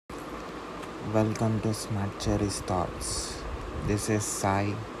Welcome to Smart Cherry's Thoughts. This is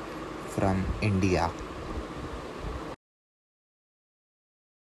Sai from India.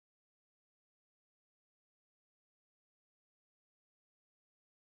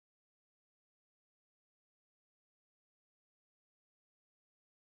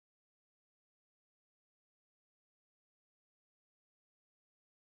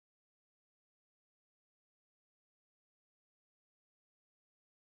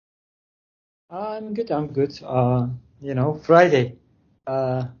 I'm good. I'm good. Friday.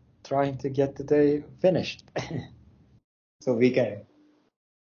 Uh, Trying to get the day finished. So weekend.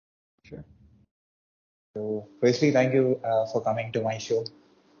 Sure. So firstly, thank you for coming to my show.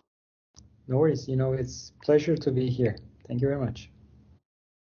 No worries. It's pleasure to be here. Thank you very much.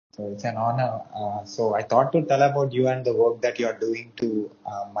 So it's an honor. So I thought to tell about you and the work that you are doing to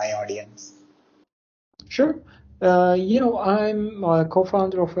my audience. Sure. I'm a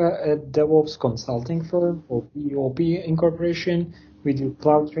co-founder of a DevOps consulting firm called Deop Incorporation. We do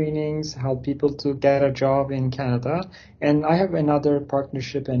cloud trainings, help people to get a job in Canada. And I have another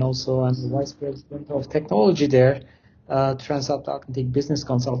partnership, and also I'm the vice president of technology there, transatlantic business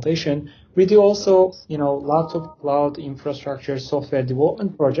consultation. We do also, lots of cloud infrastructure software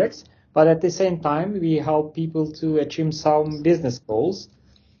development projects, but at the same time, we help people to achieve some business goals.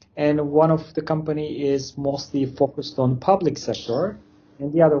 And one of the company is mostly focused on public sector,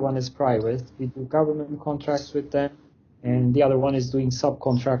 and the other one is private. We do government contracts with them, and the other one is doing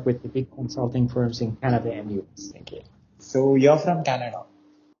subcontract with the big consulting firms in Canada and US. Thank you. So you're from Canada.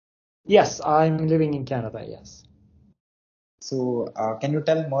 Yes, I'm living in Canada. Yes. So can you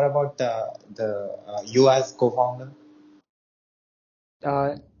tell more about the you as co-founder?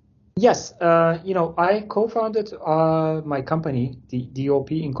 Uh, yes. I co-founded my company, the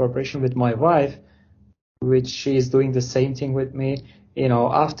DOP Incorporation, with my wife, which she is doing the same thing with me.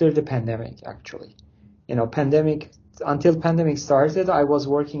 After the pandemic, actually. Pandemic until pandemic started, I was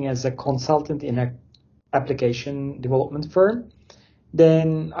working as a consultant in a application development firm.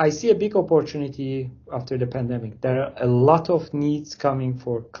 Then I see a big opportunity after the pandemic. There are a lot of needs coming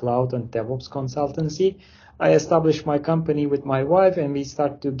for cloud and DevOps consultancy. I established my company with my wife, and we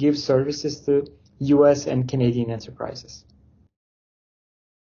start to give services to US and Canadian enterprises.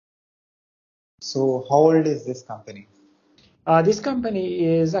 So how old is this company? This company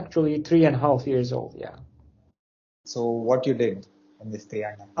is actually 3.5 years old. Yeah. So what you did in this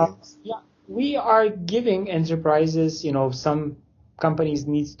 3.5 Uh, years? yeah, we are giving enterprises, some companies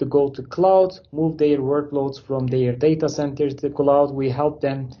needs to go to cloud, move their workloads from their data centers to cloud. We help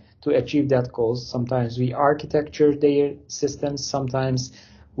them to achieve that goals. Sometimes we architecture their systems. Sometimes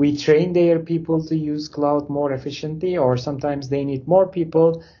we train their people to use cloud more efficiently, or sometimes they need more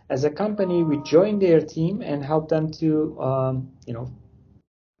people. As a company, we join their team and help them to,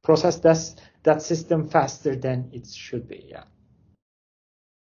 process that system faster than it should be. Yeah.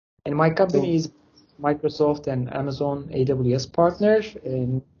 And my company So is Microsoft and Amazon AWS partners,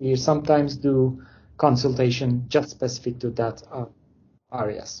 and we sometimes do consultation just specific to that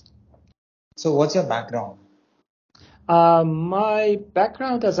areas. so what's your background? My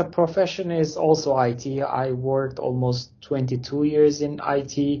background as a profession is also IT. I worked almost 22 years in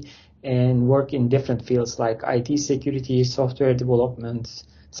IT and work in different fields like IT security, software development,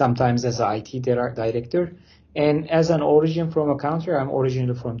 sometimes as an IT director. And as an origin from a country, I'm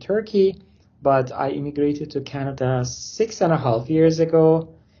originally from Turkey, but I immigrated to Canada 6.5 years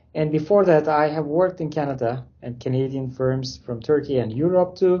ago. And before that, I have worked in Canada and Canadian firms from Turkey and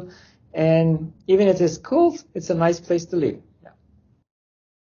Europe too. And even if it's cold, it's a nice place to live. Yeah.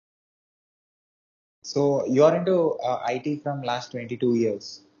 So you're into IT from last 22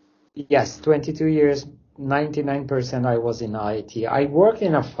 years. Yes, 22 years, 99% I was in IT. I worked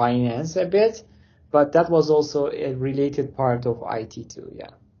in a finance a bit, but that was also a related part of IT too.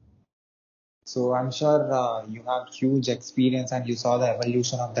 Yeah. So I'm sure you have huge experience and you saw the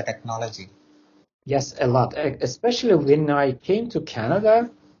evolution of the technology. Yes, a lot. Especially when I came to Canada,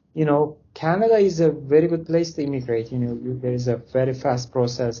 Canada is a very good place to immigrate. There is a very fast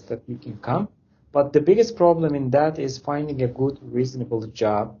process that you can come. But the biggest problem in that is finding a good, reasonable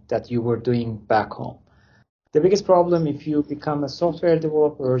job that you were doing back home. The biggest problem if you become a software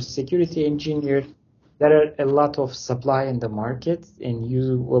developer or security engineer, there are a lot of supply in the market and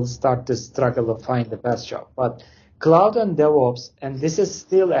you will start to struggle to find the best job. But cloud and DevOps, and this is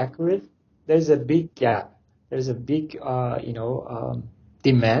still accurate, there's a big gap. There's a big,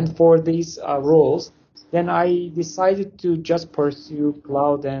 demand for these roles. Then I decided to just pursue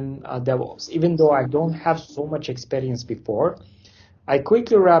cloud and DevOps, even though I don't have so much experience before. I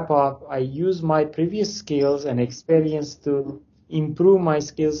quickly wrap up. I use my previous skills and experience to, improve my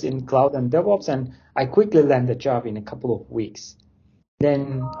skills in cloud and DevOps, and I quickly land a job in a couple of weeks.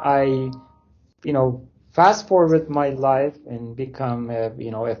 Then I, fast forward my life and become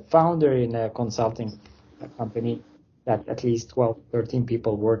a founder in a consulting company that at least 12, 13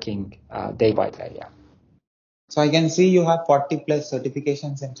 people working day by day. Yeah. So I can see you have 40 plus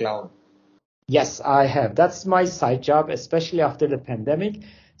certifications in cloud. Yes, I have. That's my side job, especially after the pandemic.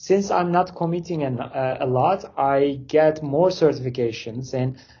 Since I'm not committing a lot, I get more certifications,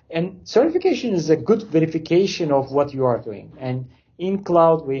 and certification is a good verification of what you are doing. And in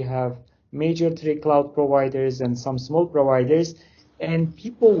cloud, we have major three cloud providers and some small providers, and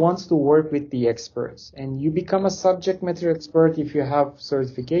people wants to work with the experts. And you become a subject matter expert if you have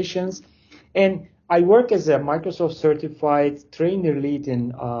certifications. And I work as a Microsoft certified trainer lead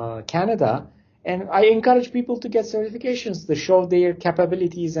in Canada, and I encourage people to get certifications to show their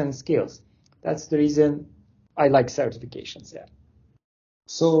capabilities and skills. That's the reason I like certifications. Yeah.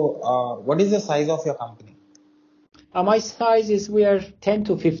 So what is the size of your company? My size is we are 10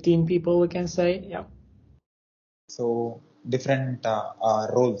 to 15 people, we can say. Yeah. So different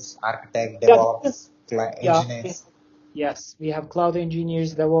roles: architect, Yeah. DevOps, engineers. Yes, we have cloud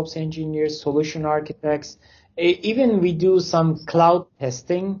engineers, DevOps engineers, solution architects. Even we do some cloud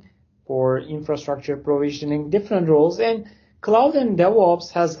testing for infrastructure provisioning, different roles. And cloud and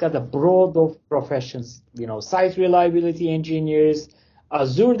DevOps has got a broad of professions, site reliability engineers,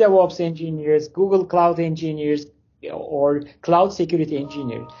 Azure DevOps engineers, Google Cloud engineers, or cloud security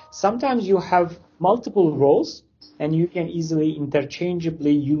engineer. Sometimes you have multiple roles and you can easily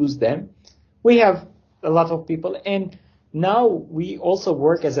interchangeably use them. We have a lot of people, and now we also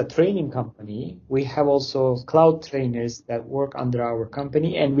work as a training company. We have also cloud trainers that work under our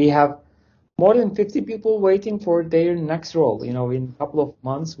company, and we have more than 50 people waiting for their next role. In a couple of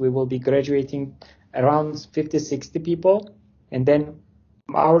months, we will be graduating around 50, 60 people, and then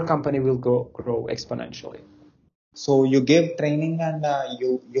our company will grow exponentially. So you give training and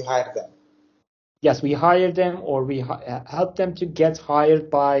you hire them. Yes, we hire them, or we help them to get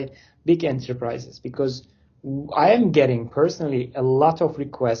hired by big enterprises, because I am getting personally a lot of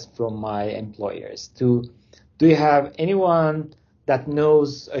requests from my employers do you have anyone that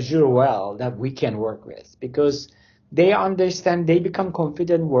knows Azure well that we can work with? Because they understand, they become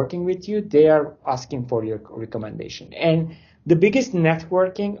confident working with you, they are asking for your recommendation. And the biggest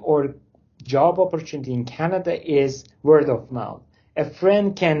networking or job opportunity in Canada is word of mouth. A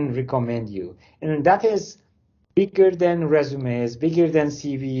friend can recommend you, and that is bigger than resumes, bigger than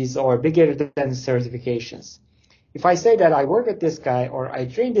CVs, or bigger than certifications. If I say that I work with this guy or I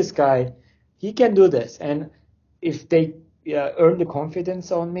train this guy, he can do this. And if they earn the confidence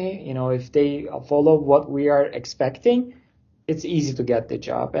on me, if they follow what we are expecting, it's easy to get the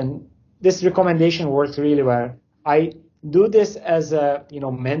job. And this recommendation works really well. I do this as a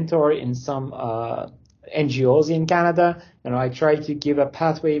mentor in some NGOs in Canada. I try to give a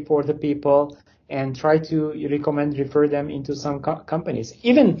pathway for the people and try to refer them into some companies.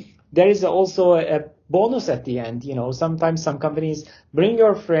 Even there is also a bonus at the end. Sometimes some companies bring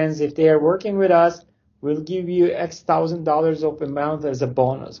your friends. If they are working with us, we'll give you X $1,000 of amount as a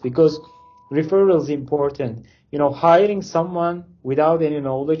bonus, because referral is important. Hiring someone without any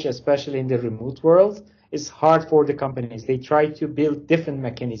knowledge, especially in the remote world, is hard for the companies. They try to build different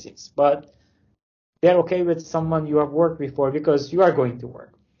mechanisms, but they're okay with someone you have worked before because you are going to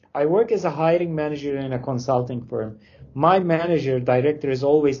work. I work as a hiring manager in a consulting firm. My director is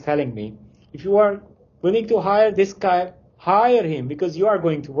always telling me, if you are willing to hire this guy, hire him, because you are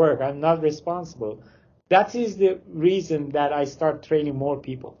going to work. I'm not responsible. That is the reason that I start training more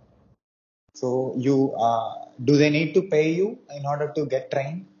people. So you do they need to pay you in order to get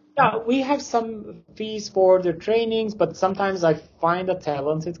trained? Yeah, we have some fees for the trainings, but sometimes I find a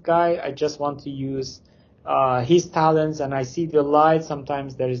talented guy. I just want to use his talents, and I see the light.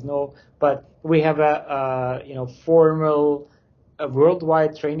 Sometimes there is no, but we have a formal,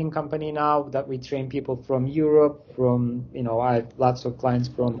 worldwide training company now that we train people from Europe, from I have lots of clients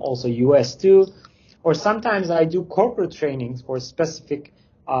from also US too, or sometimes I do corporate trainings for specific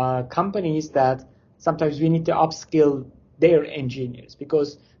companies that sometimes we need to upskill their engineers,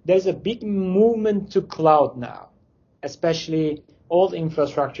 because there's a big movement to cloud now, especially all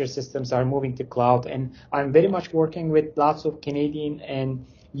infrastructure systems are moving to cloud. And I'm very much working with lots of Canadian and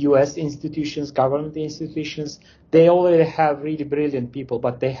US institutions, government institutions. They already have really brilliant people,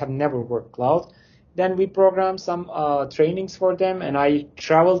 but they have never worked cloud. Then we program some trainings for them, and I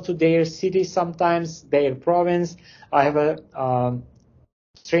travel to their city sometimes, their province. I have a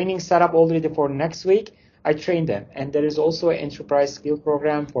training set up already for next week. I train them, and there is also an enterprise skill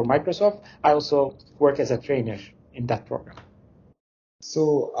program for Microsoft. I also work as a trainer in that program.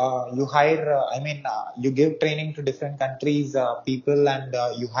 So you hire, you give training to different countries, people, and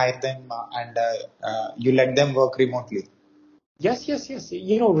you hire them and you let them work remotely. Yes, yes, yes.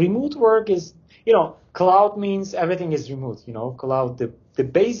 Remote work is, cloud means everything is remote. Cloud, the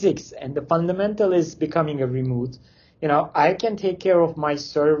basics and the fundamental is becoming a remote. I can take care of my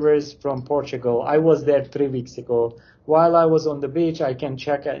servers from Portugal. I was there 3 weeks ago. While I was on the beach, I can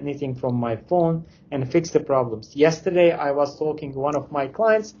check anything from my phone and fix the problems. Yesterday, I was talking to one of my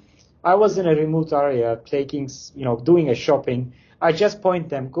clients. I was in a remote area taking, doing a shopping. I just point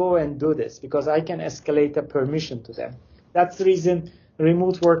them, go and do this because I can escalate a permission to them. That's the reason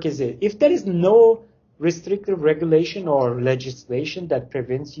remote work is it. If there is no restrictive regulation or legislation that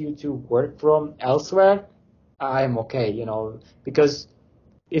prevents you to work from elsewhere, I'm okay, because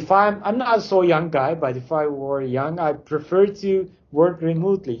if I'm not so young guy, but if I were young, I prefer to work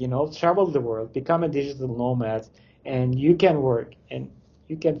remotely, travel the world, become a digital nomad, and you can work and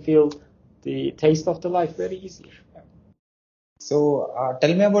you can feel the taste of the life very easily. So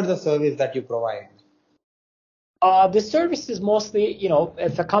tell me about the service that you provide. The service is mostly,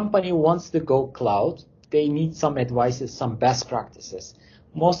 if a company wants to go cloud, they need some advices, some best practices.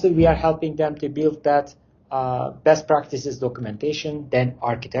 Mostly we are helping them to build that best practices documentation, then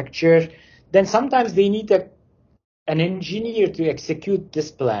architecture. Then sometimes they need an engineer to execute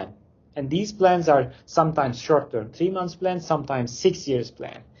this plan. And these plans are sometimes short-term, 3 months plan, sometimes 6 years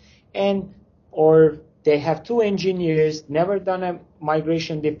plan. Or they have two engineers, never done a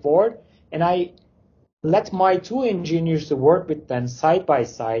migration before, and I let my two engineers to work with them side by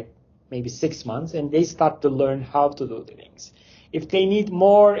side, maybe 6 months, and they start to learn how to do the things. If they need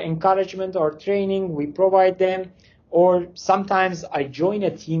more encouragement or training, we provide them. Or sometimes I join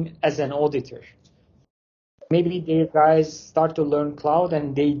a team as an auditor. Maybe their guys start to learn cloud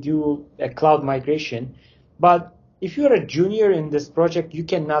and they do a cloud migration. But if you're a junior in this project, you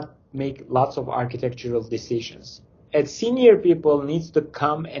cannot make lots of architectural decisions. And senior people needs to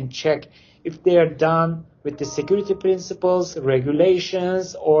come and check if they are done with the security principles,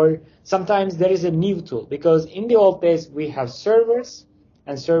 regulations, or sometimes there is a new tool. Because in the old days, we have servers,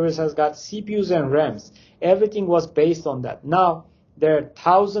 and servers has got CPUs and RAMs. Everything was based on that. Now, there are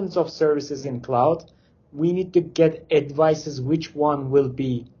thousands of services in cloud. We need to get advices which one will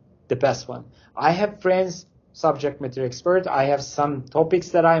be the best one. I have friends, subject matter expert. I have some topics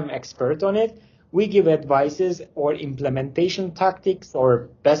that I'm expert on it. We give advices or implementation tactics or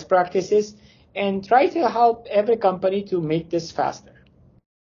best practices and try to help every company to make this faster.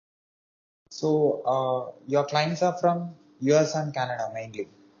 So your clients are from US and Canada mainly.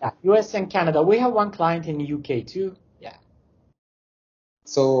 Yeah, US and Canada. We have one client in UK too. Yeah.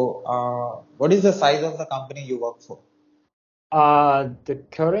 So what is the size of the company you work for?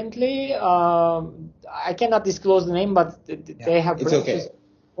 Currently, I cannot disclose the name, but they have branches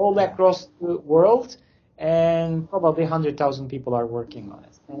all across the world, and probably 100,000 people are working on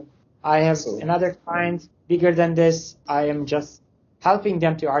it. And I have another client bigger than this. I am just helping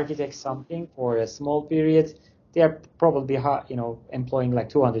them to architect something for a small period. They are probably, employing like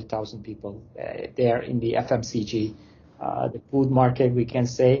 200,000 people. They are in the FMCG, the food market, we can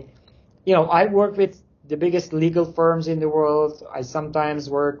say. I work with the biggest legal firms in the world. I sometimes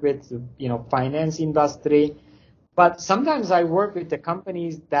work with, finance industry, but sometimes I work with the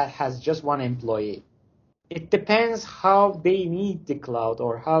companies that has just one employee. It depends how they need the cloud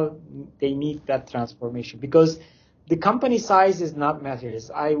or how they need that transformation, because the company size is not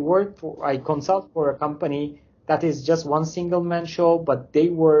matters. I consult for a company that is just one single man show, but they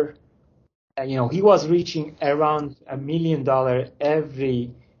were, he was reaching around $1 million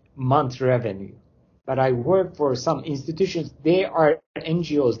every month revenue. But I work for some institutions. They are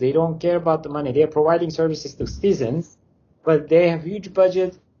NGOs. They don't care about the money. They are providing services to citizens, but they have huge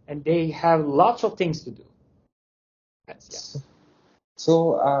budget and they have lots of things to do.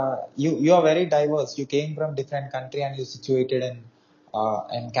 So you are very diverse. You came from different country and you situated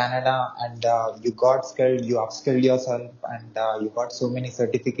in Canada, and you got skilled. You upskilled yourself, and you got so many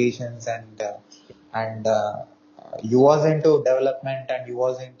certifications, and you was into development, and you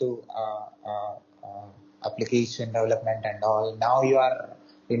was into application development and all. Now you are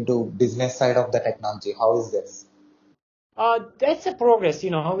into business side of the technology. How is this? That's a progress. We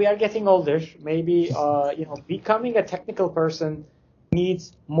are getting older. Maybe, becoming a technical person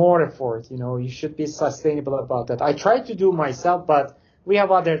needs more effort. You should be sustainable about that. I try to do myself, but we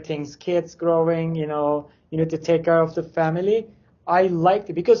have other things, kids growing, you need to take care of the family. I like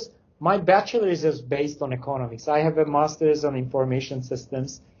it because my bachelor's is based on economics. I have a master's on information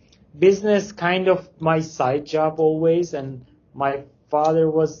systems. Business kind of my side job always, and my father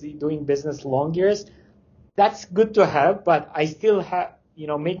was doing business long years. that's good to have, but I still have,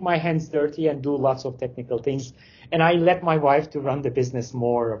 make my hands dirty and do lots of technical things. And I let my wife to run the business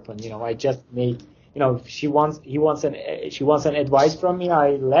more often. I just make, she wants an advice from me, I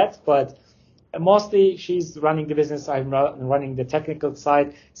let, but mostly she's running the business. I'm running the technical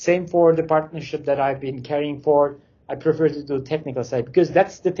side. Same for the partnership that I've been carrying for. I prefer to do technical side because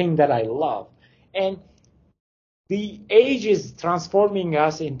that's the thing that I love. And the age is transforming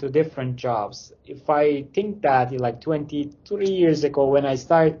us into different jobs. If I think that like 23 years ago when I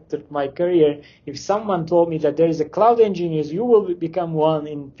started my career, if someone told me that there is a cloud engineer, you will become one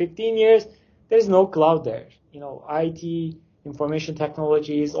in 15 years, there's no cloud there. IT, information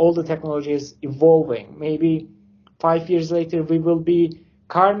technologies, all the technology is evolving. Maybe 5 years later, we will be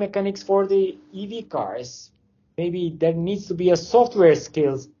car mechanics for the EV cars. Maybe there needs to be a software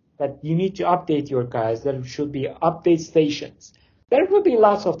skills that you need to update your cars. There should be update stations. There will be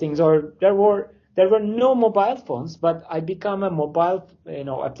lots of things. Or there were no mobile phones, but I become a mobile,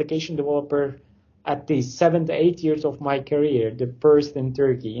 application developer at the 7 to 8 years of my career, the first in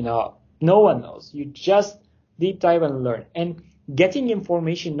Turkey. No one knows. You just deep dive and learn. And getting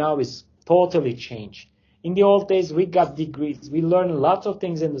information now is totally changed. In the old days, we got degrees. We learned lots of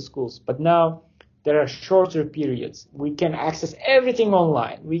things in the schools, but now there are shorter periods. We can access everything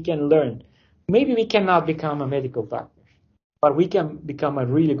online. We can learn. Maybe we cannot become a medical doctor, but we can become a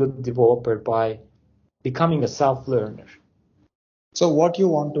really good developer by becoming a self-learner. So what you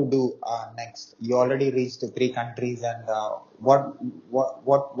want to do next? You already reached 3 countries, and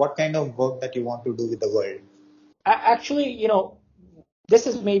what kind of work that you want to do with the world? Actually, this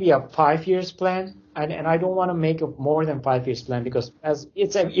is maybe a 5 years plan, and I don't want to make a more than 5 years plan because as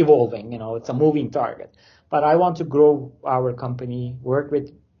it's evolving, it's a moving target. But I want to grow our company, work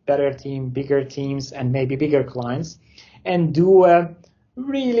with better team, bigger teams, and maybe bigger clients, and do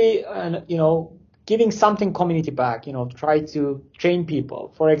really, giving something community back. Try to train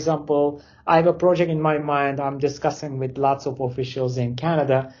people. For example, I have a project in my mind. I'm discussing with lots of officials in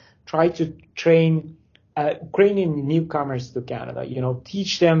Canada. Try to train Ukrainian newcomers to Canada,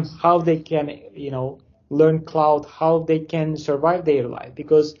 teach them how they can, learn cloud, how they can survive their life.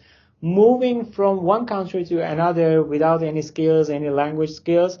 Because moving from one country to another without any skills, any language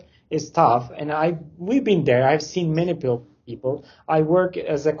skills is tough. And we've been there. I've seen many people. I work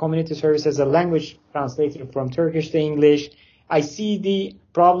as a community service, as a language translator from Turkish to English. I see the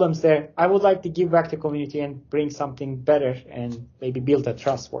problems there. I would like to give back to the community and bring something better and maybe build a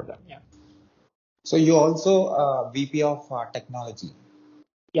trust for them. Yeah. So you also VP of technology.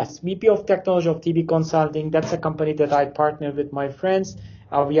 Yes, VP of Technology of TB Consulting. That's a company that I partner with my friends.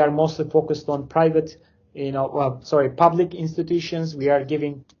 We are mostly focused on public institutions. We are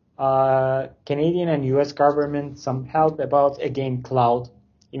giving Canadian and US government some help about, again, cloud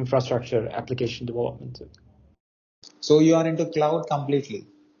infrastructure application development too. So you are into cloud completely?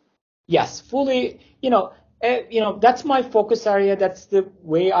 Yes, fully, that's my focus area. That's the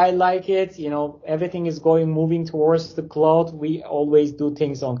way I like it. Everything is moving towards the cloud. We always do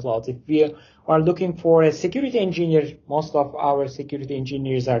things on cloud. If we are looking for a security engineer, most of our security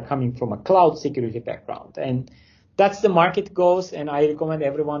engineers are coming from a cloud security background. And that's the market goes. And I recommend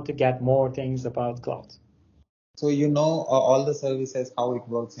everyone to get more things about cloud. So all the services, how it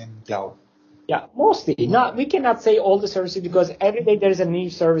works in cloud? Yeah, mostly. We cannot say all the services because every day there is a new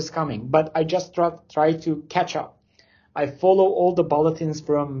service coming, but I just try to catch up. I follow all the bulletins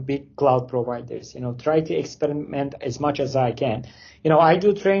from big cloud providers, try to experiment as much as I can. I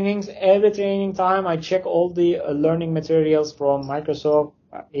do trainings every training time. I check all the learning materials from Microsoft,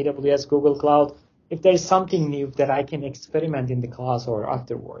 AWS, Google Cloud. If there is something new that I can experiment in the class or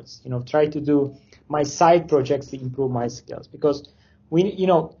afterwards, try to do my side projects to improve my skills because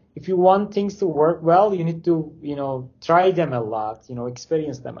if you want things to work well, you need to, try them a lot,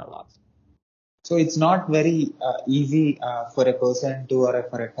 experience them a lot. So it's not very easy for a person to, or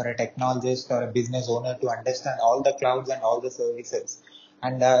for a technologist or a business owner to understand all the clouds and all the services.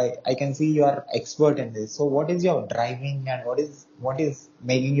 And I can see you are expert in this. So what is your driving and what is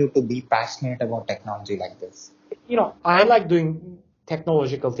making you to be passionate about technology like this? I like doing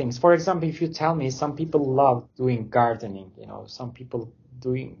technological things. For example, if you tell me some people love doing gardening, some people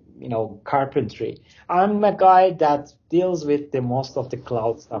doing, carpentry. I'm a guy that deals with the most of the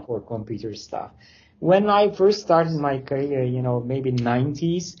cloud stuff or computer stuff. When I first started my career, maybe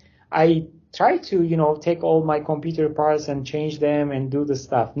 90s, I tried to, take all my computer parts and change them and do the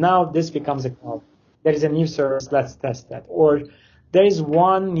stuff. Now this becomes a cloud. There is a new service, let's test that. Or there is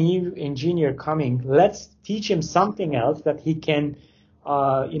one new engineer coming, let's teach him something else that he can,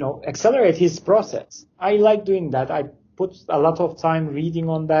 accelerate his process. I like doing that. I put a lot of time reading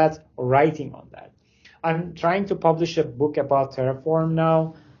on that or writing on that. I'm trying to publish a book about Terraform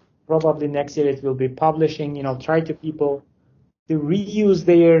now. Probably next year it will be publishing. Try to people to reuse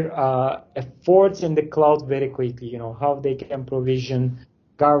their efforts in the cloud very quickly. How they can provision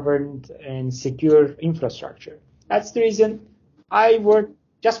governed and secure infrastructure. That's the reason I work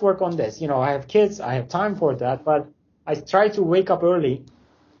on this. I have kids, I have time for that, but I try to wake up early,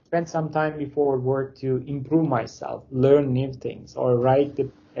 spend some time before work to improve myself, learn new things, or write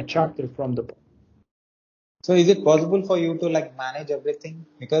a chapter from the book. So is it possible for you to like manage everything?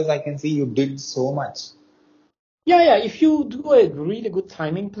 Because I can see you did so much. Yeah. If you do a really good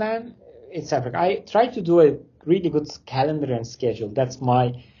timing plan, it's perfect. I try to do a really good calendar and schedule. That's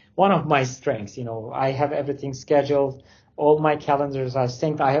one of my strengths. I have everything scheduled. All my calendars are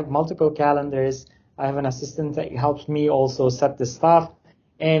synced. I have multiple calendars. I have an assistant that helps me also set the stuff.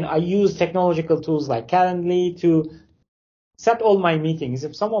 And I use technological tools like Calendly to set all my meetings.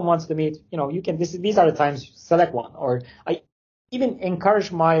 If someone wants to meet, you can, these are the times, select one. Or I even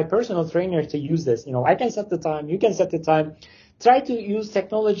encourage my personal trainer to use this. I can set the time, you can set the time. Try to use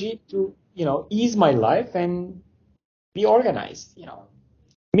technology to, ease my life and be organized.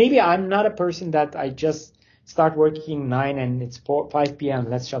 Maybe I'm not a person that I just start working 9 and it's 5 p.m.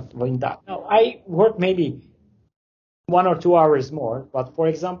 Let's shut wind down. No, I work maybe 1 or 2 hours more. But for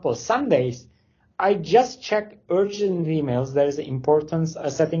example, Sundays, I just check urgent emails. There is an importance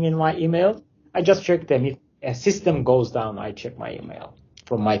setting in my email. I just check them. If a system goes down, I check my email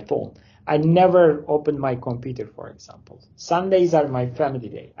from my phone. I never open my computer, for example. Sundays are my family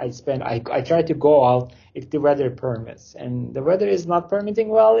day. I try to go out if the weather permits. And the weather is not permitting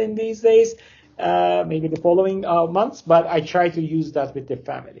well in these days, maybe the following months, but I try to use that with the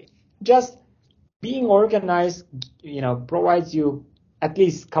family. Just being organized, provides you at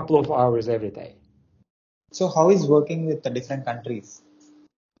least a couple of hours every day. So how is working with the different countries?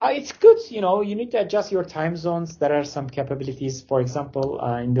 It's good, you need to adjust your time zones. There are some capabilities. For example,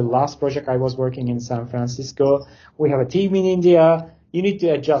 in the last project I was working in San Francisco, we have a team in India. You need to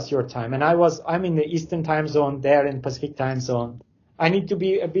adjust your time. And I'm in the Eastern time zone, there in Pacific time zone. I need to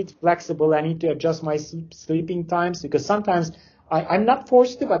be a bit flexible. I need to adjust my sleeping times because sometimes I'm not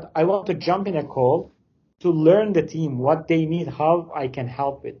forced to, but I want to jump in a call to learn the team, what they need, how I can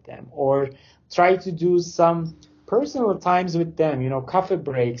help with them, or try to do some personal times with them, coffee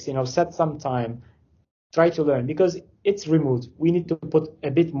breaks, set some time, try to learn because it's remote. We need to put a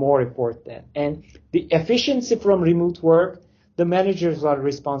bit more effort there. And the efficiency from remote work, the managers are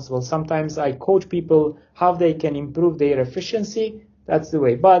responsible. Sometimes I coach people how they can improve their efficiency. That's the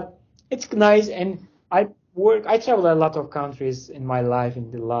way. But it's nice. And I travel a lot of countries in my life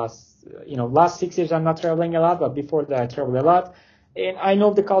in the last 6 years. I'm not traveling a lot, but before that I traveled a lot. And I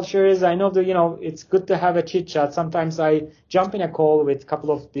know the cultures. I know it's good to have a chit chat. Sometimes I jump in a call with a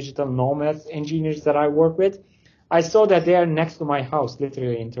couple of digital nomads engineers that I work with. I saw that they are next to my house,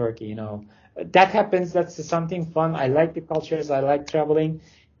 literally in Turkey. That happens. That's something fun. I like the cultures. I like traveling.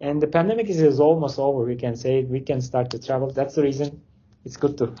 And the pandemic is almost over. We can say we can start to travel. That's the reason it's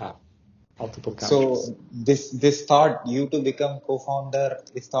good to have multiple countries. So this thought you to become co-founder,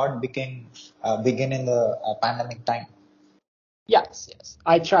 this thought begin in the pandemic time. Yes.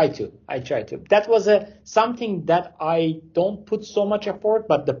 I try to. That was something that I don't put so much effort,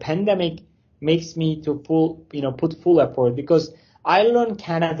 but the pandemic makes me to put full effort because I learned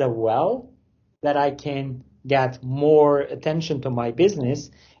Canada well, that I can get more attention to my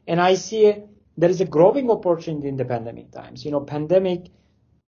business. And I see there is a growing opportunity in the pandemic times. Pandemic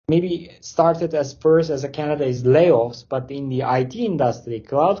maybe started as first as a Canada is layoffs, but in the IT industry,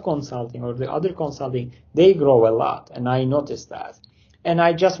 cloud consulting or the other consulting, they grow a lot. And I noticed that. And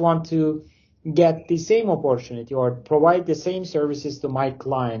I just want to get the same opportunity or provide the same services to my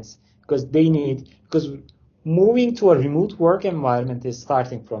clients because because moving to a remote work environment is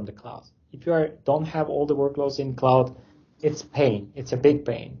starting from the cloud. If you don't have all the workloads in cloud, it's pain. It's a big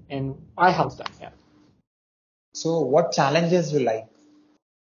pain. And I help them. Yeah. So what challenges you like?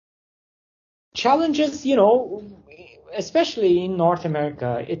 Challenges, especially in North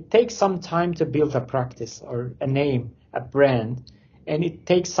America, it takes some time to build a practice or a name, a brand, and it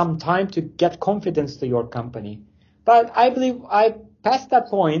takes some time to get confidence to your company. But I believe I passed that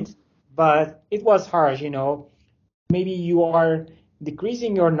point, but it was hard, Maybe you are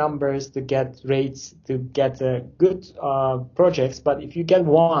decreasing your numbers to get rates, to get good projects, but if you get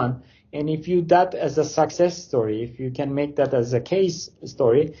one, and if you that as a success story, if you can make that as a case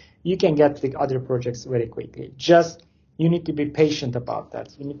story, you can get the other projects very quickly. Just you need to be patient about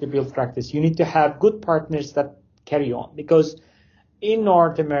that. You need to build practice. You need to have good partners that carry on because in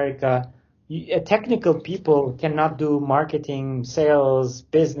North America, technical people cannot do marketing, sales,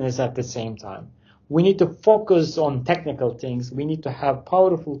 business at the same time. we need to focus on technical things. We need to have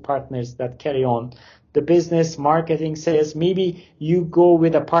powerful partners that carry on the business, marketing, sales. Maybe you go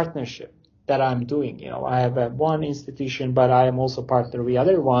with a partnership that I'm doing. I have one institution, but I am also partner with the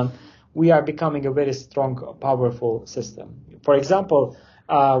other one. We are becoming a very strong, powerful system. For example,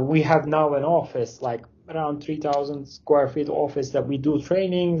 we have now an office, like around 3,000 square feet office that we do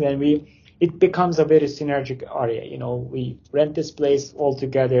trainings, and it becomes a very synergic area. We rent this place all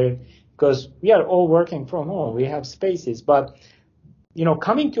together because we are all working from home. We have spaces, but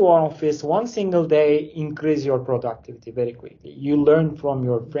coming to our office one single day increase your productivity very quickly. You learn from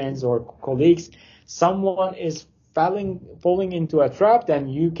your friends or colleagues. Someone is falling into a trap, then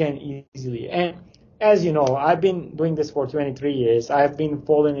you can easily. And as you know, I've been doing this for 23 years. I've been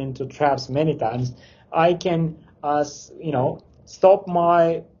falling into traps many times. I can, stop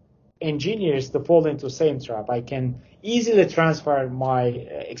my engineers to fall into the same trap. I can easily transfer my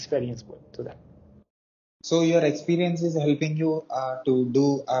experience to them. So your experience is helping you to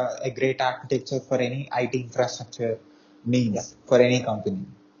do a great architecture for any IT infrastructure needs for any company.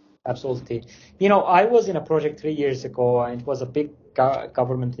 Absolutely. I was in a project 3 years ago, and it was a big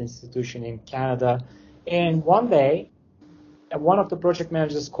government institution in Canada. And one day, one of the project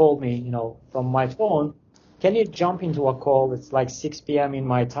managers called me, from my phone. Can you jump into a call? It's like 6 p.m. in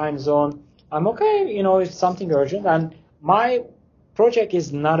my time zone. I'm okay, it's something urgent. And my project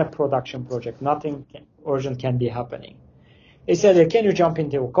is not a production project. Nothing urgent can be happening. They said, can you jump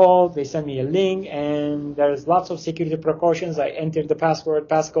into a call? They sent me a link, and there's lots of security precautions. I entered the password,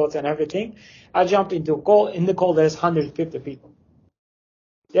 passcodes, and everything. I jumped into a call. In the call, there's 150 people.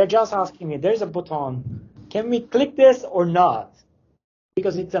 They're just asking me, there's a button. Can we click this or not?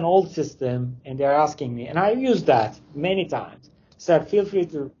 Because it's an old system, and they're asking me. And I used that many times. Said, feel free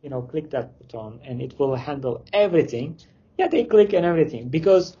to, click that button, and it will handle everything. Yeah, they click and everything.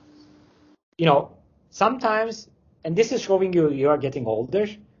 Because, sometimes, and this is showing you are getting older.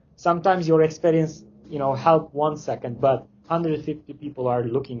 Sometimes your experience, help 1 second, but 150 people are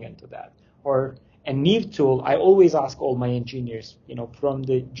looking into that. Or a new tool, I always ask all my engineers, from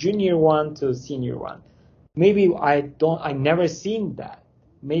the junior one to senior one. Maybe I never seen that.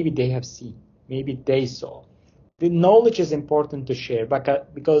 Maybe they have seen. Maybe they saw. The knowledge is important to share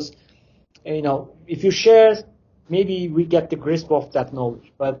because, if you share, maybe we get the grasp of that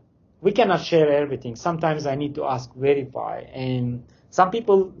knowledge, but we cannot share everything. Sometimes I need to verify. And some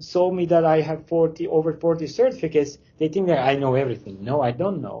people saw me that I have over 40 certificates. They think that I know everything. No, I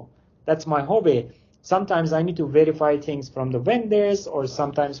don't know. That's my hobby. Sometimes I need to verify things from the vendors or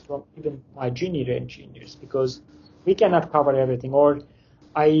sometimes from even my junior engineers because we cannot cover everything. Or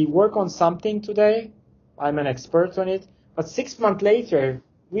I work on something today. I'm an expert on it. But 6 months later,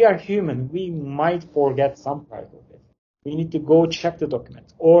 we are human. We might forget some part of it. We need to go check the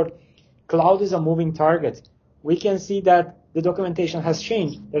document. Or cloud is a moving target. We can see that the documentation has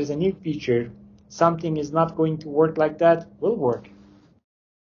changed. There is a new feature. Something is not going to work like that. Will work.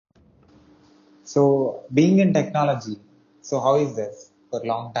 So being in technology, so how is this for a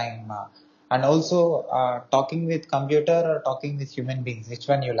long time? And also talking with computer or talking with human beings, which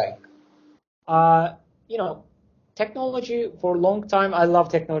one you like? Technology for a long time. I love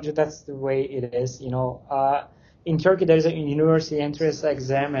technology. That's the way it is. In Turkey, there is a university entrance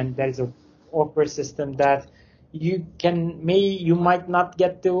exam, and there is a offer system that you might not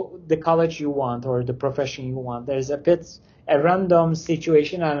get to the college you want or the profession you want. There's a random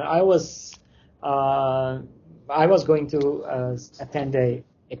situation, and I was going to attend a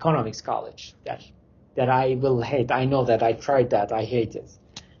economics college that I will hate. I know that I tried that. I hate it.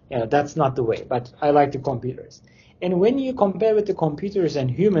 That's not the way. But I like the computers. And when you compare with the computers and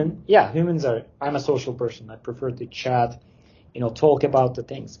humans I'm a social person. I prefer to chat, talk about the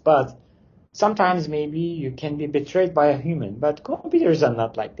things. But sometimes maybe you can be betrayed by a human. But computers are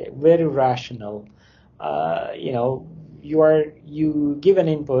not like that. Very rational. You give an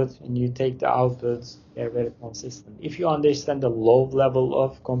input and you take the outputs. They're very consistent. If you understand the low level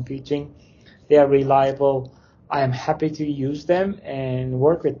of computing, they are reliable. I am happy to use them and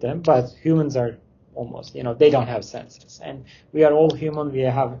work with them, but humans are almost, they don't have senses. And we are all human. We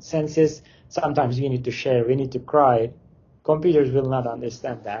have senses. Sometimes we need to share. We need to cry. Computers will not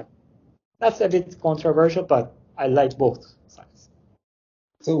understand that. That's a bit controversial, but I like both sides.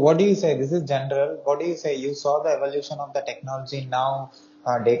 So what do you say? This is general. What do you say? You saw the evolution of the technology. Now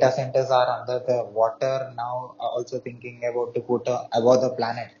data centers are under the water. Now also thinking about to put above the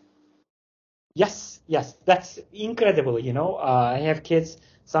planet. Yes, that's incredible. I have kids.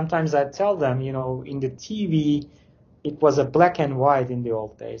 Sometimes I tell them, in the TV, it was a black and white in the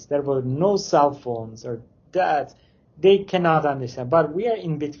old days. There were no cell phones or that. They cannot understand. But we are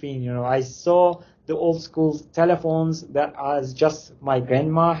in between. I saw the old school telephones that as just my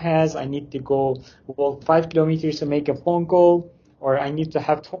grandma has. I need to go walk 5 kilometers to make a phone call, or I need to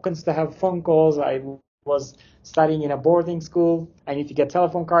have tokens to have phone calls. I was studying in a boarding school. I need to get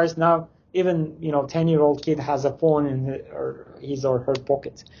telephone cards. Now, even 10-year-old kid has a phone in his or her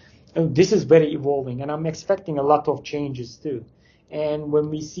pocket. And this is very evolving, and I'm expecting a lot of changes too. And when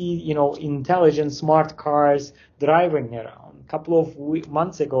we see, intelligent smart cars driving around, a couple of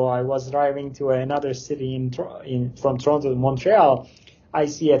months ago, I was driving to another city from Toronto to Montreal. I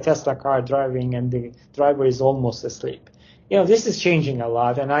see a Tesla car driving, and the driver is almost asleep. This is changing a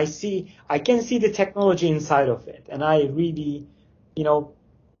lot, and I can see the technology inside of it, and I really,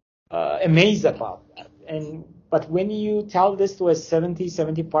 amazed about that. But when you tell this to a 70,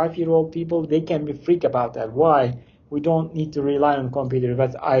 75-year-old people, they can be freaked about that. Why? We don't need to rely on computer,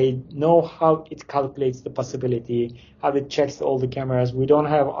 but I know how it calculates the possibility, how it checks all the cameras. We don't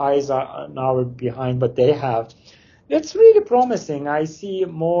have eyes on our behind, but they have. That's really promising. I see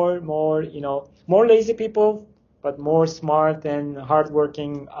more lazy people, but more smart and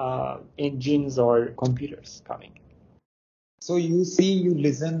hardworking engines or computers coming. So you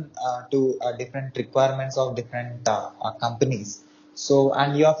listen to different requirements of different companies. So,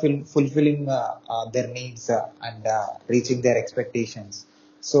 and you are fulfilling their needs and reaching their expectations.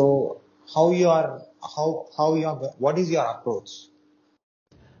 So, what is your approach?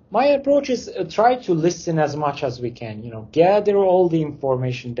 My approach is try to listen as much as we can, gather all the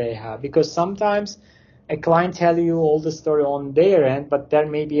information they have, because sometimes a client tell you all the story on their end, but there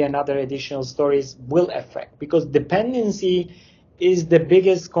may be another additional stories will affect, because dependency is the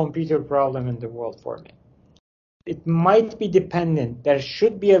biggest computer problem in the world for me. It might be dependent. There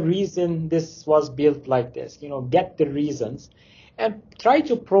should be a reason this was built like this. Get the reasons and try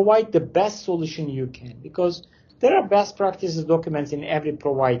to provide the best solution you can, because there are best practices documents in every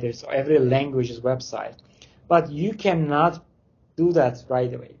provider's or every language's website. But you cannot do that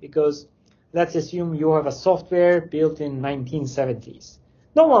right away, because let's assume you have a software built in 1970s.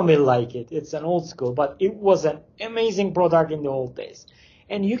 No one will like it. It's an old school, but it was an amazing product in the old days.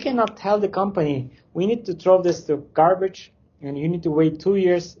 And you cannot tell the company, we need to throw this to garbage and you need to wait 2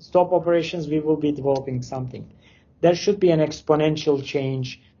 years, stop operations, we will be developing something. There should be an exponential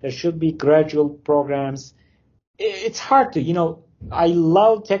change. There should be gradual programs. It's hard to, I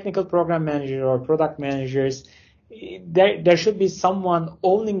love technical program manager or product managers. There should be someone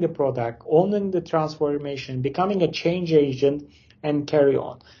owning the product, owning the transformation, becoming a change agent, and carry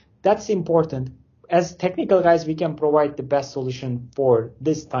on. That's important. As technical guys, we can provide the best solution for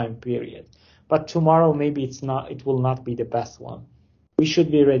this time period. But tomorrow, maybe it will not be the best one. We should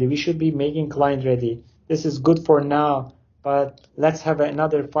be ready. We should be making client ready. This is good for now, but let's have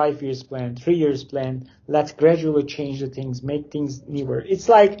another 5 years plan, 3 years plan. Let's gradually change the things, make things newer. It's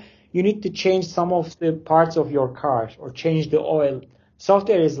like you need to change some of the parts of your car or change the oil.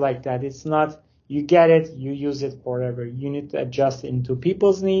 Software is like that. It's not you get it, you use it forever. You need to adjust into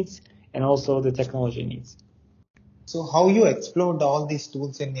people's needs and also the technology needs. So, how you explored all these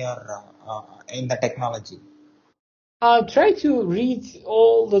tools in the technology? Try to read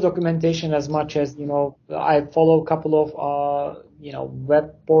all the documentation as much as, I follow a couple of,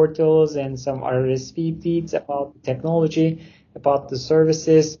 web portals and some RSS feeds about technology, about the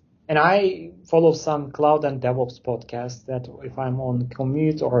services. And I follow some cloud and DevOps podcasts that if I'm on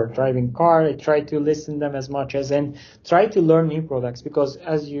commute or driving car, I try to listen them as much as and try to learn new products, because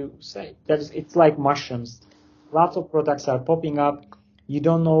as you say, it's like mushrooms. Lots of products are popping up. You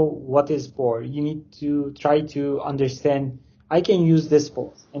don't know what is for. You need to try to understand, I can use this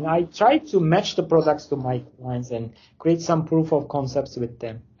for. And I try to match the products to my clients and create some proof of concepts with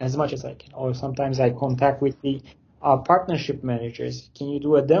them as much as I can. Or sometimes I contact with the partnership managers. Can you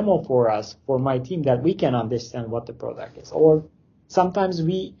do a demo for us, for my team, that we can understand what the product is? Or sometimes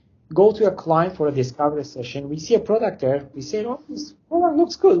we go to a client for a discovery session. We see a product there. We say, oh, this product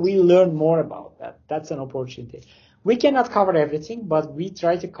looks good. We learn more about that. That's an opportunity. We cannot cover everything, but we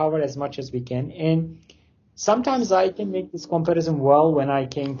try to cover as much as we can. And sometimes I can make this comparison well when I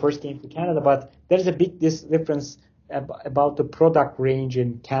first came to Canada, but there's a big difference about the product range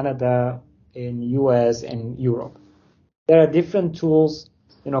in Canada, in US, and Europe. There are different tools,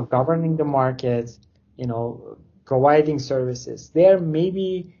 governing the market, providing services. There may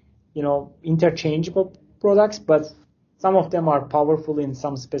be, interchangeable products, but some of them are powerful in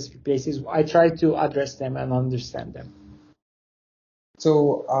some specific places. I try to address them and understand them.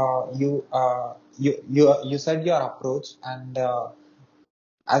 So you said your approach, and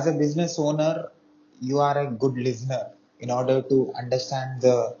as a business owner, you are a good listener in order to understand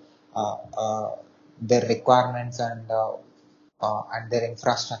uh, uh, their requirements and their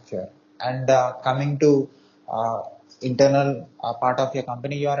infrastructure. And coming to internal part of your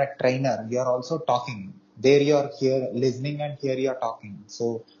company, you are a trainer. You are also talking. There you are here listening, and here you are talking.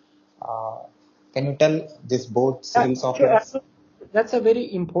 So uh, can you tell this both skills of Sure, yours? absolutely. That's a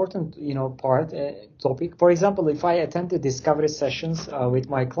very important, topic. For example, if I attend the discovery sessions with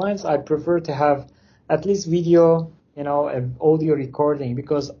my clients, I prefer to have at least video, audio recording,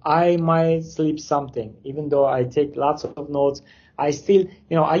 because I might slip something. Even though I take lots of notes, I still,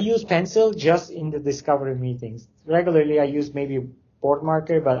 I use pencil just in the discovery meetings. Regularly, I use maybe board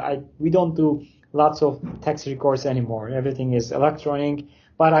marker, but we don't do lots of text records anymore. Everything is electronic.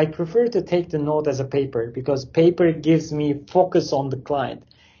 But I prefer to take the note as a paper, because paper gives me focus on the client.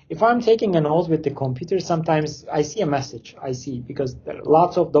 If I'm taking a note with the computer, sometimes I see a message. Because there are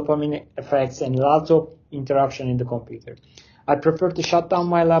lots of dopamine effects and lots of interruption in the computer. I prefer to shut down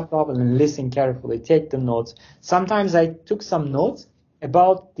my laptop and listen carefully, take the notes. Sometimes I took some notes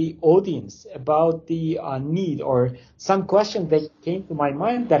about the audience, about the need, or some question that came to my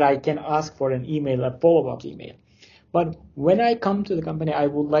mind that I can ask for an email, a follow-up email. But when I come to the company, I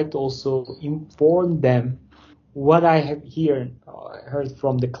would like to also inform them what I have heard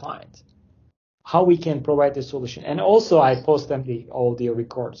from the client, how we can provide the solution. And also I post them the audio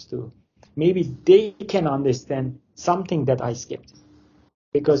records too. Maybe they can understand something that I skipped,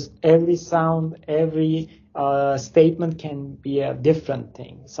 because every sound, every statement can be a different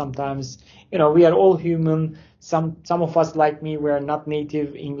thing. Sometimes, we are all human. Some of us, like me, we are not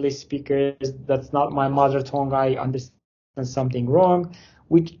native English speakers. That's not my mother tongue. I understand something wrong.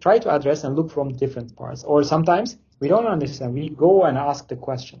 We try to address and look from different parts. Or sometimes we don't understand. We go and ask the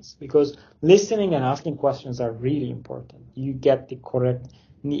questions, because listening and asking questions are really important. You get the correct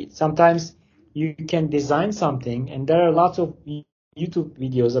need. Sometimes you can design something, and there are lots of YouTube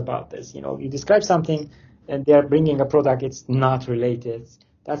videos about this. You describe something and they're bringing a product, it's not related.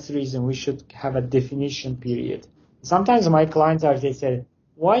 That's the reason we should have a definition period. Sometimes my clients they say,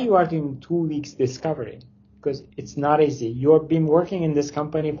 why you are doing 2 weeks discovery? Because it's not easy. You've been working in this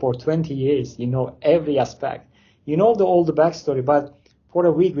company for 20 years. You know every aspect. You know all the backstory, but for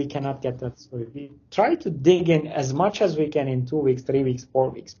a week we cannot get that story. We try to dig in as much as we can in 2 weeks, 3 weeks, 4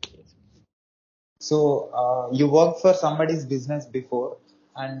 weeks. So you worked for somebody's business before,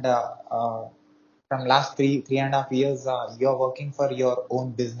 and from last 3.5 years, you are working for your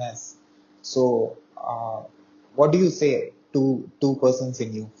own business. So what do you say to two persons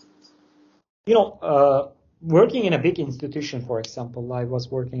in you? Working in a big institution, for example, I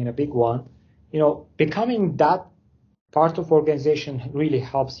was working in a big one, becoming that part of organization really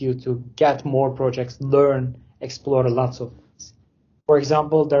helps you to get more projects, learn, explore lots of things. For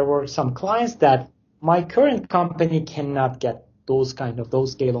example, there were some clients that my current company cannot get those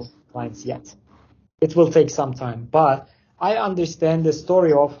scale of clients yet. It will take some time, but I understand the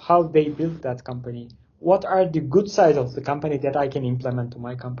story of how they built that company. What are the good sides of the company that I can implement to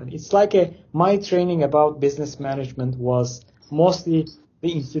my company? It's like my training about business management was mostly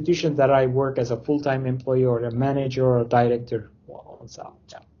the institution that I work as a full-time employee or a manager or a director.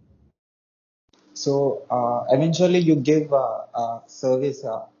 So eventually you give service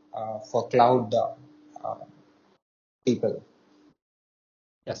for cloud people.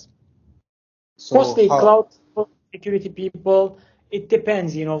 Yes. So Mostly how? cloud security people. It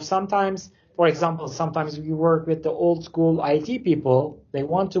depends, sometimes, for example, sometimes we work with the old school IT people. They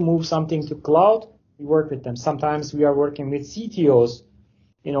want to move something to cloud. We work with them. Sometimes we are working with CTOs,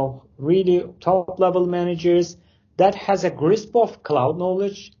 really top level managers that has a grasp of cloud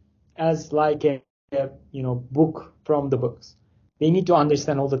knowledge as like a book from the books. They need to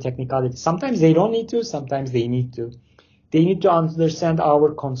understand all the technicalities. Sometimes they don't need to, sometimes they need to. They need to understand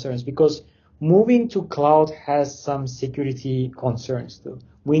our concerns, because moving to cloud has some security concerns too.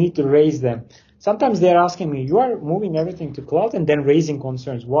 We need to raise them. Sometimes they're asking me, you are moving everything to cloud and then raising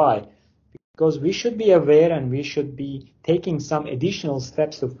concerns. Why? Because we should be aware and we should be taking some additional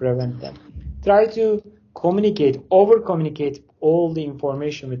steps to prevent them. Try to over communicate all the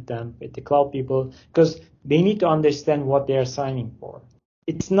information with them, with the cloud people, because they need to understand what they are signing for.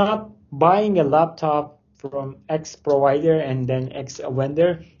 It's not buying a laptop from X provider and then X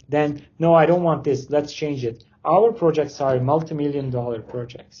vendor, then no, I don't want this, let's change it. Our projects are multi-million-dollar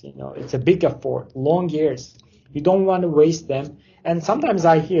projects. It's a big effort, long years. You don't want to waste them. And sometimes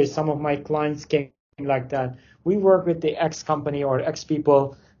I hear some of my clients came like that. We work with the X company or X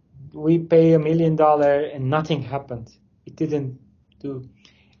people. We pay $1 million and nothing happened. It didn't do.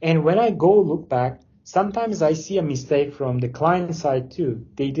 And when I go look back, sometimes I see a mistake from the client side too.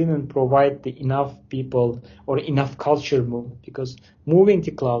 They didn't provide enough people or enough culture movement, because moving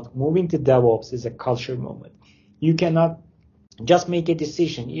to cloud, moving to DevOps is a culture movement. You cannot just make a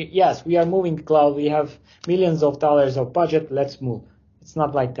decision. Yes, we are moving to cloud. We have millions of dollars of budget. Let's move. It's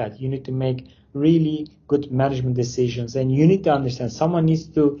not like that. You need to make really good management decisions, and you need to understand someone needs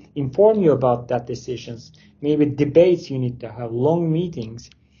to inform you about that decisions. Maybe debates you need to have, long meetings.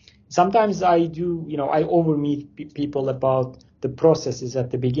 Sometimes I over meet people about the processes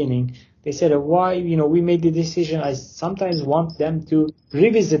at the beginning. They said, why, we made the decision. I sometimes want them to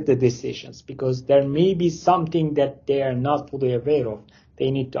revisit the decisions because there may be something that they are not fully aware of.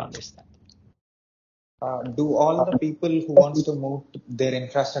 They need to understand. Do all the people who wants to move their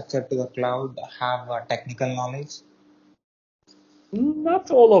infrastructure to the cloud have technical knowledge?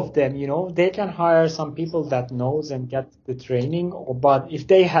 Not all of them, they can hire some people that knows and get the training, but if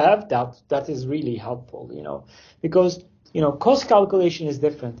they have that is really helpful, because, cost calculation is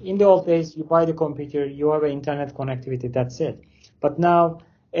different. In the old days, you buy the computer, you have an internet connectivity, that's it. But now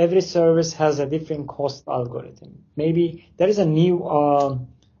every service has a different cost algorithm. Maybe there is a new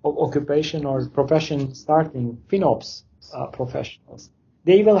occupation or profession starting, FinOps professionals.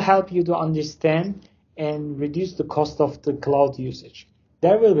 They will help you to understand and reduce the cost of the cloud usage.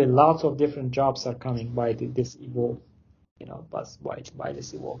 There will be lots of different jobs are coming by this evolve, by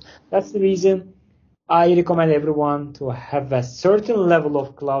this evolve. That's the reason I recommend everyone to have a certain level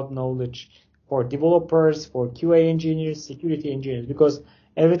of cloud knowledge for developers, for QA engineers, security engineers, because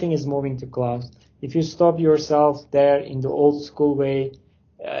everything is moving to cloud. If you stop yourself there in the old school way,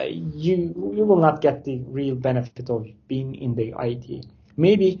 you will not get the real benefit of being in the IT.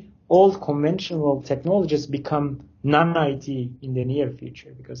 Maybe all conventional technologies become non-IT in the near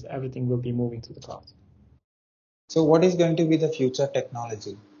future because everything will be moving to the cloud. So what is going to be the future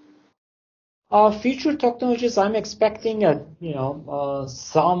technology? Future technologies, I'm expecting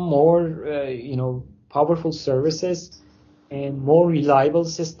some more powerful services and more reliable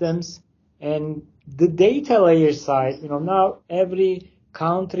systems. And the data layer side, now every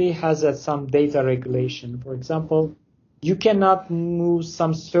country has some data regulation. For example, you cannot move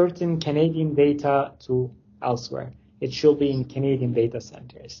some certain Canadian data to elsewhere. It should be in Canadian data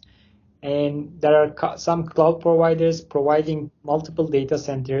centers. And there are some cloud providers providing multiple data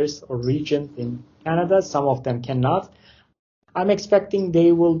centers or regions in Canada. Some of them cannot. I'm expecting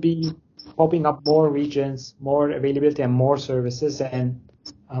they will be popping up more regions, more availability, and more services, and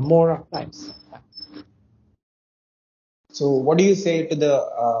more uptimes. So what do you say to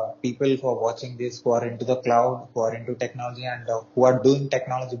the people who are watching this, who are into the cloud, who are into technology, and who are doing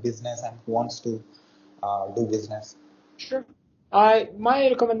technology business and who wants to do business? Sure. My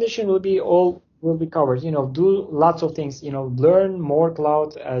recommendation will be covered. Do lots of things. Learn more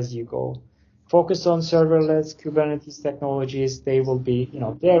cloud as you go. Focus on serverless Kubernetes technologies. They will be,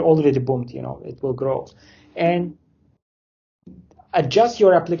 they're already boomed. It will grow, and adjust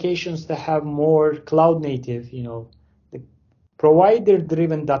your applications to have more cloud native. The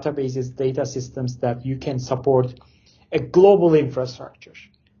provider-driven databases, data systems that you can support a global infrastructure.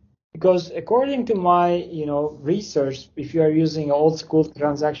 Because according to my, research, if you are using an old school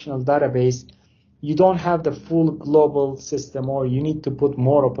transactional database, you don't have the full global system, or you need to put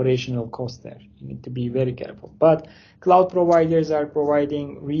more operational cost there. You need to be very careful. But cloud providers are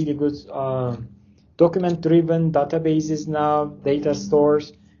providing really good document-driven databases now, data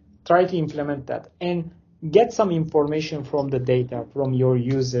stores. Try to implement that and get some information from the data from your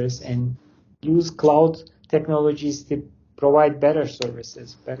users and use cloud technologies to provide better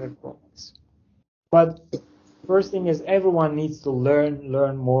services, better products. But first thing is everyone needs to learn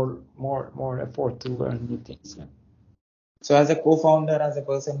more effort to learn new things. Yeah. So as a co-founder, as a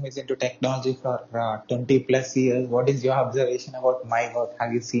person who is into technology for 20 plus years, what is your observation about my work?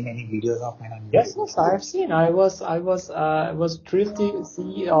 Have you seen any videos of mine on Yes, YouTube? I have seen. I was thrilled to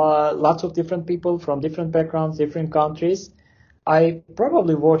see lots of different people from different backgrounds, different countries. I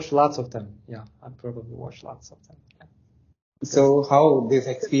probably watched lots of them. Yeah, I probably watched lots of them. Yeah. So how this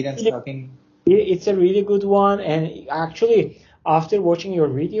experience working? It's a really good one, and actually, after watching your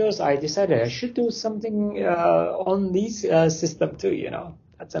videos, I decided I should do something on this system too.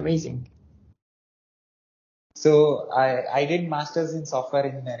 That's amazing. So I did masters in software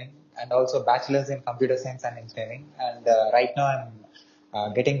engineering and also bachelor's in computer science and engineering. And right now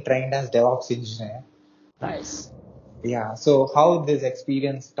I'm getting trained as DevOps engineer. Nice. Yeah. So how this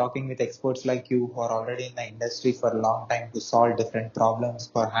experience talking with experts like you who are already in the industry for a long time to solve different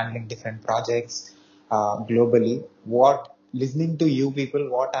problems, for handling different projects globally, what listening to you people,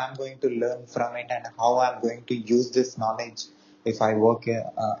 what I'm going to learn from it and how I'm going to use this knowledge if I work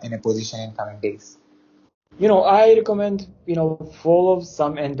in a position in coming days. I recommend, follow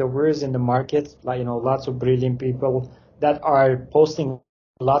some endeavors in the market, like, lots of brilliant people that are posting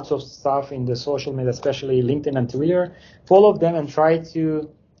lots of stuff in the social media, especially LinkedIn and Twitter. Follow them and try to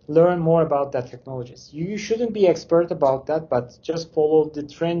learn more about that technologies. You shouldn't be expert about that, but just follow the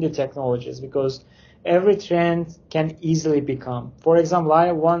trendy technologies, because every trend can easily become. For example, I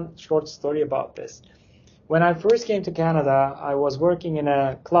have one short story about this. When I first came to Canada, I was working in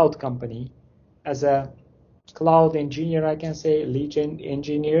a cloud company as a cloud engineer, I can say, lead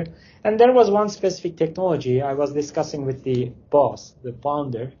engineer. And there was one specific technology I was discussing with the boss, the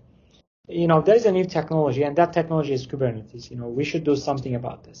founder. There's a new technology, and that technology is Kubernetes. We should do something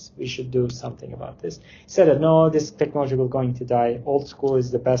about this. We should do something about this. He said, no, this technology will going to die. Old school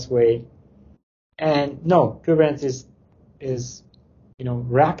is the best way. And no, Kubernetes is,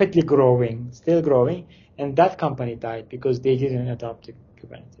 rapidly growing, still growing. And that company died because they didn't adopt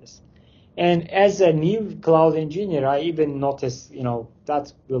Kubernetes. And as a new cloud engineer, I even noticed,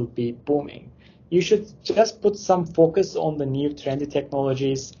 that will be booming. You should just put some focus on the new trendy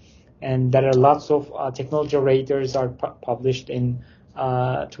technologies. And there are lots of technology raters are published in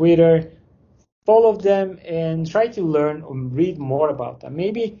Twitter. Follow them and try to learn and read more about them.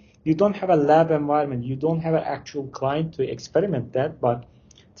 Maybe you don't have a lab environment, you don't have an actual client to experiment that, but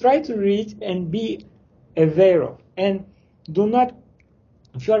try to read and be aware of. And do not,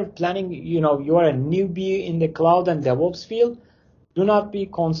 if you are planning, you are a newbie in the cloud and DevOps field, do not be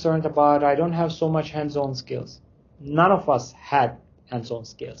concerned about, I don't have so much hands-on skills. None of us had hands-on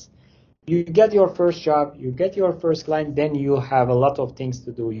skills. You get your first job, you get your first client, then you have a lot of things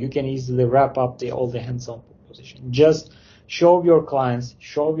to do. You can easily wrap up all the hands-on position. Just show your clients,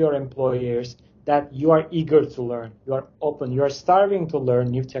 show your employers that you are eager to learn. You are open. You are starving to learn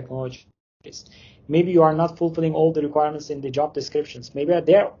new technologies. Maybe you are not fulfilling all the requirements in the job descriptions. Maybe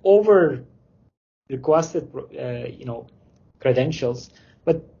they're over requested, credentials,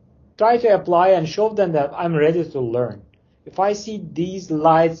 but try to apply and show them that I'm ready to learn. If I see these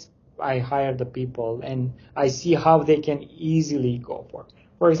lights, I hire the people and I see how they can easily go for.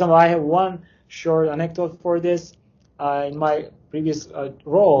 For example, I have one short anecdote for this. In my previous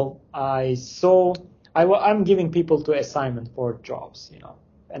role, I'm giving people to assignment for jobs,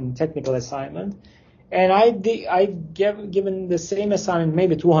 and technical assignment. And I given the same assignment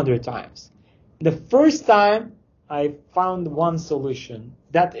maybe 200 times. The first time I found one solution,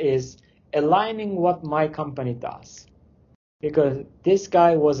 that is aligning what my company does. Because this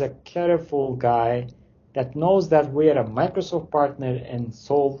guy was a careful guy that knows that we are a Microsoft partner and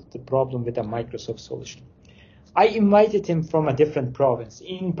solved the problem with a Microsoft solution. I invited him from a different province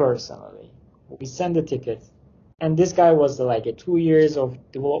in personally. We sent a ticket, and this guy was like 2 years of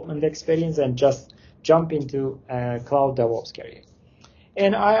development experience and just jump into a cloud DevOps career.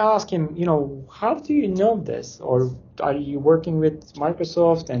 And I asked him, how do you know this? Or are you working with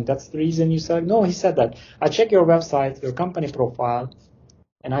Microsoft and that's the reason you said? No, he said that. I checked your website, your company profile,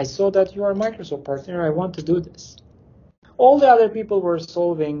 and I saw that you are a Microsoft partner. I want to do this. All the other people were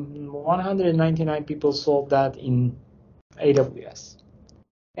solving, 199 people solved that in AWS.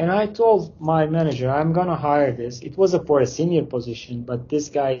 And I told my manager, I'm going to hire this. It was for a senior position, but this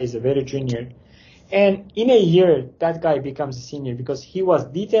guy is a very junior. And in a year, that guy becomes a senior because he was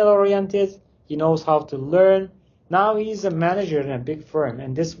detail-oriented. He knows how to learn. Now he's a manager in a big firm.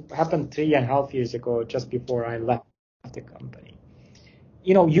 And this happened 3.5 years ago, just before I left the company.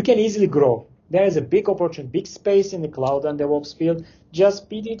 You can easily grow. There is a big opportunity, big space in the cloud and DevOps field. Just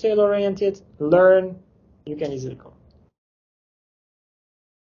be detail-oriented, learn. You can easily grow.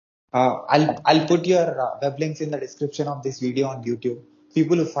 I'll put your web links in the description of this video on YouTube.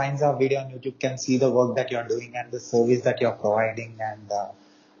 People who finds our video on YouTube can see the work that you're doing and the service that you're providing and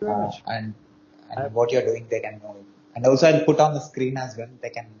what you're doing. They can know it. And also I'll put on the screen as well. They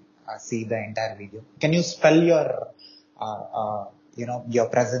can see the entire video. Can you spell your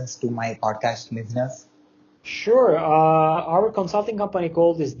presence to my podcast listeners? Sure. Our consulting company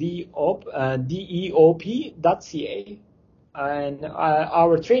called is Deop, Deop.ca. And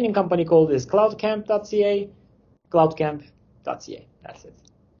our training company called is cloudcamp.ca, cloudcamp.ca. That's it.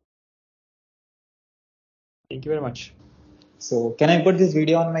 Thank you very much. So can I put this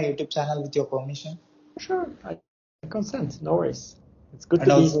video on my YouTube channel with your permission? Sure. I consent. No worries. It's good to be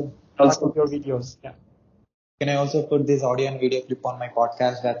part of your videos. Yeah. Can I also put this audio and video clip on my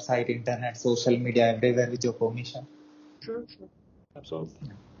podcast, website, internet, social media, everywhere with your permission? Sure. Absolutely.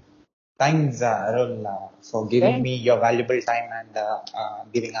 Thanks, Erol, for giving me your valuable time and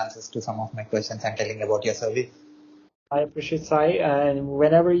giving answers to some of my questions and telling about your service. I appreciate Sai, and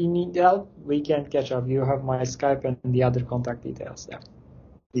whenever you need help, we can catch up. You have my Skype and the other contact details.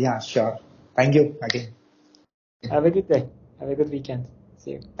 Yeah, sure. Thank you again. Have a good day. Have a good weekend.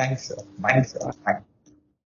 See you. Thanks, sir. Bye.